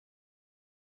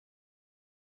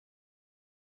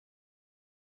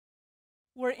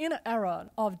We're in an era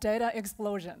of data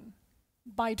explosion.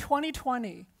 By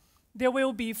 2020, there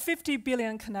will be 50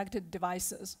 billion connected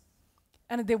devices,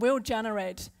 and they will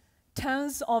generate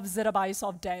tens of zettabytes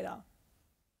of data.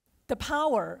 The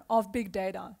power of big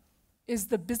data is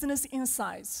the business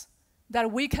insights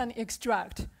that we can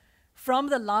extract from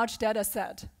the large data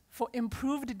set for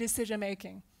improved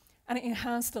decision-making and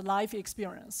enhanced life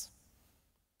experience.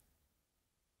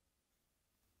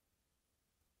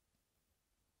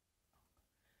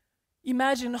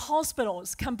 Imagine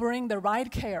hospitals can bring the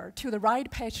right care to the right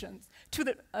patients,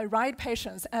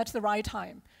 at the right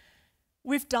time.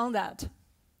 We've done that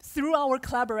through our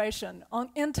collaboration on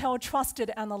Intel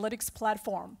Trusted Analytics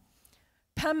Platform.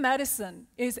 Penn Medicine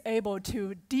is able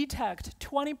to detect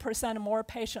 20% more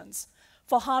patients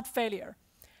for heart failure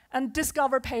and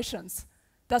discover patients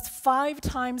that's 5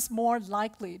 times more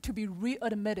likely to be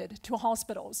readmitted to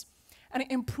hospitals and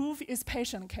improve its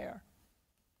patient care.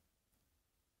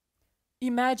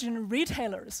 Imagine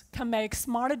retailers can make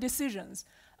smarter decisions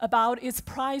about its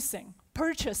pricing,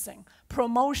 purchasing,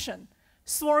 promotion,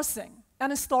 sourcing,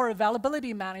 and store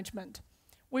availability management.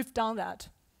 We've done that.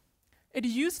 It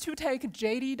used to take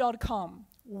JD.com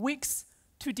weeks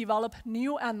to develop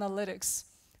new analytics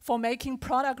for making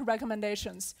product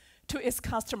recommendations to its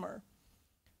customer.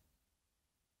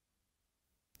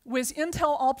 With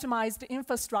Intel-optimized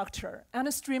infrastructure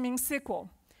and streaming SQL,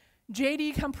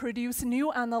 JD can produce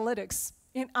new analytics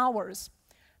in hours,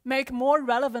 make more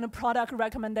relevant product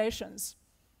recommendations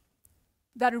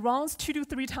that runs 2 to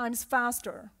 3 times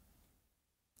faster,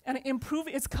 and improve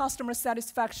its customer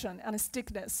satisfaction and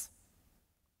stickiness.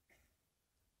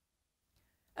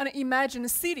 And imagine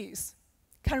cities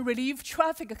can relieve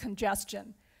traffic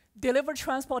congestion, deliver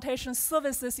transportation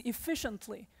services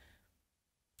efficiently,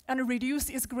 and reduce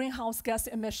its greenhouse gas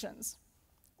emissions.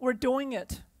 We're doing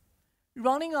it.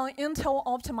 Running on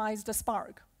Intel-optimized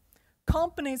Spark,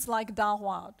 companies like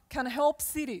Dahua can help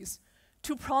cities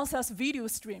to process video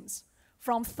streams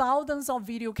from thousands of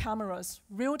video cameras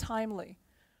real-timely,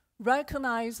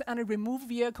 recognize and remove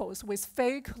vehicles with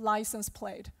fake license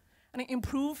plate, and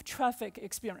improve traffic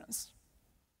experience.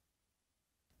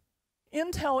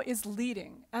 Intel is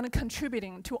leading and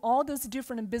contributing to all these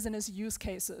different business use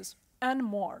cases and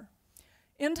more.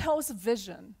 Intel's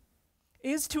vision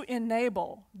is to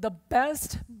enable the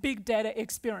best big data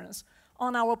experience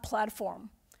on our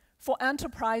platform for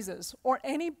enterprises or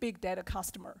any big data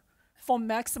customer for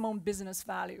maximum business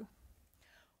value.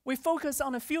 We focus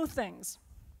on a few things.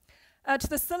 At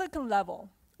the silicon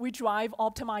level, we drive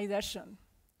optimization.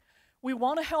 We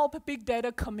want to help big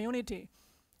data community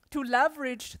to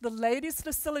leverage the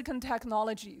latest silicon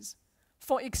technologies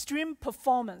for extreme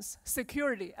performance,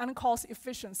 security, and cost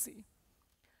efficiency.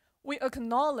 We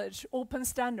acknowledge open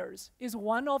standards is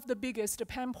one of the biggest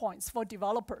pain points for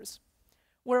developers.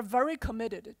 We're very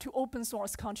committed to open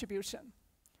source contribution.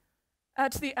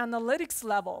 At the analytics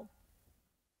level,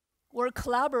 we're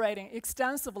collaborating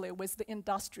extensively with the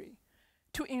industry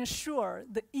to ensure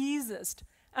the easiest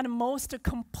and most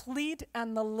complete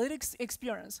analytics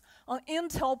experience on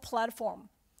Intel platform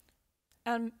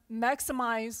and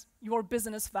maximize your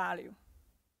business value.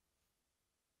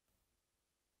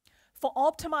 For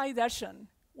optimization,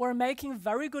 we're making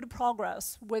very good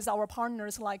progress with our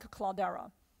partners like Cloudera.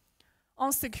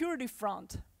 On security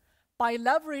front, by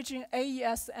leveraging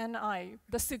AES-NI,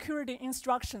 the security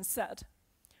instruction set,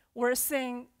 we're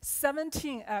seeing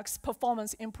 17x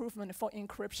performance improvement for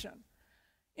encryption.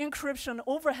 Encryption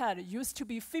overhead used to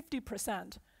be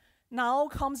 50%, now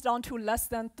comes down to less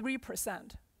than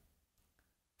 3%.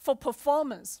 For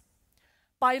performance,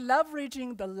 by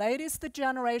leveraging the latest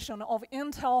generation of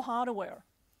Intel hardware,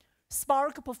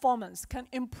 Spark performance can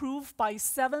improve by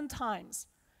 7 times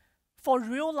for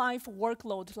real-life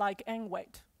workload like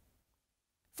N-weight.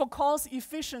 For cost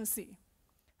efficiency,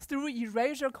 through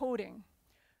erasure coding,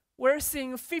 we're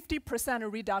seeing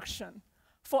 50% reduction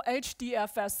for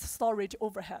HDFS storage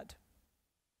overhead.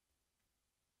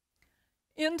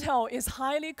 Intel is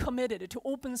highly committed to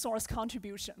open source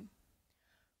contribution.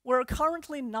 We're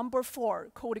currently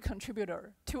 #4 code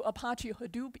contributor to Apache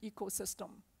Hadoop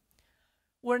ecosystem.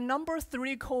 We're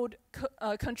 #3 code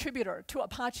contributor to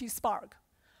Apache Spark.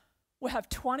 We have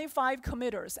 25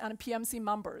 committers and PMC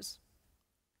members.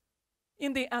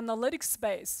 In the analytics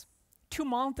space, 2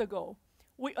 months ago,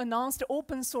 we announced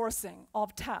open sourcing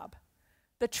of TAB,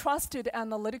 the Trusted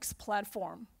Analytics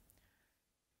Platform,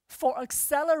 for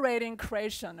accelerating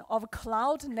creation of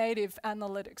cloud-native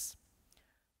analytics.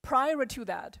 Prior to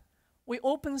that, we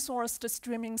open sourced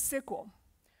streaming SQL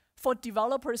for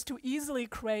developers to easily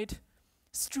create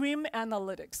stream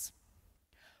analytics.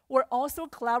 We're also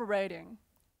collaborating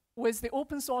with the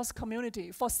open source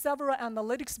community for several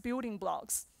analytics building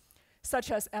blocks,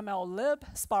 such as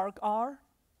MLlib, Spark R.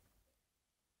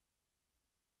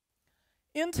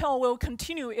 Intel will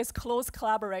continue its close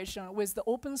collaboration with the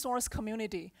open source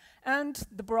community and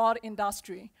the broad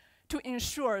industry to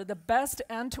ensure the best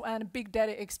end-to-end big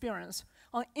data experience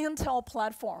on Intel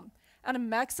platform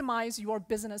and maximize your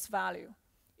business value.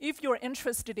 If you're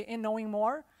interested in knowing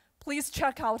more, please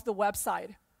check out the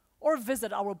website or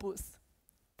visit our booth.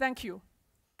 Thank you.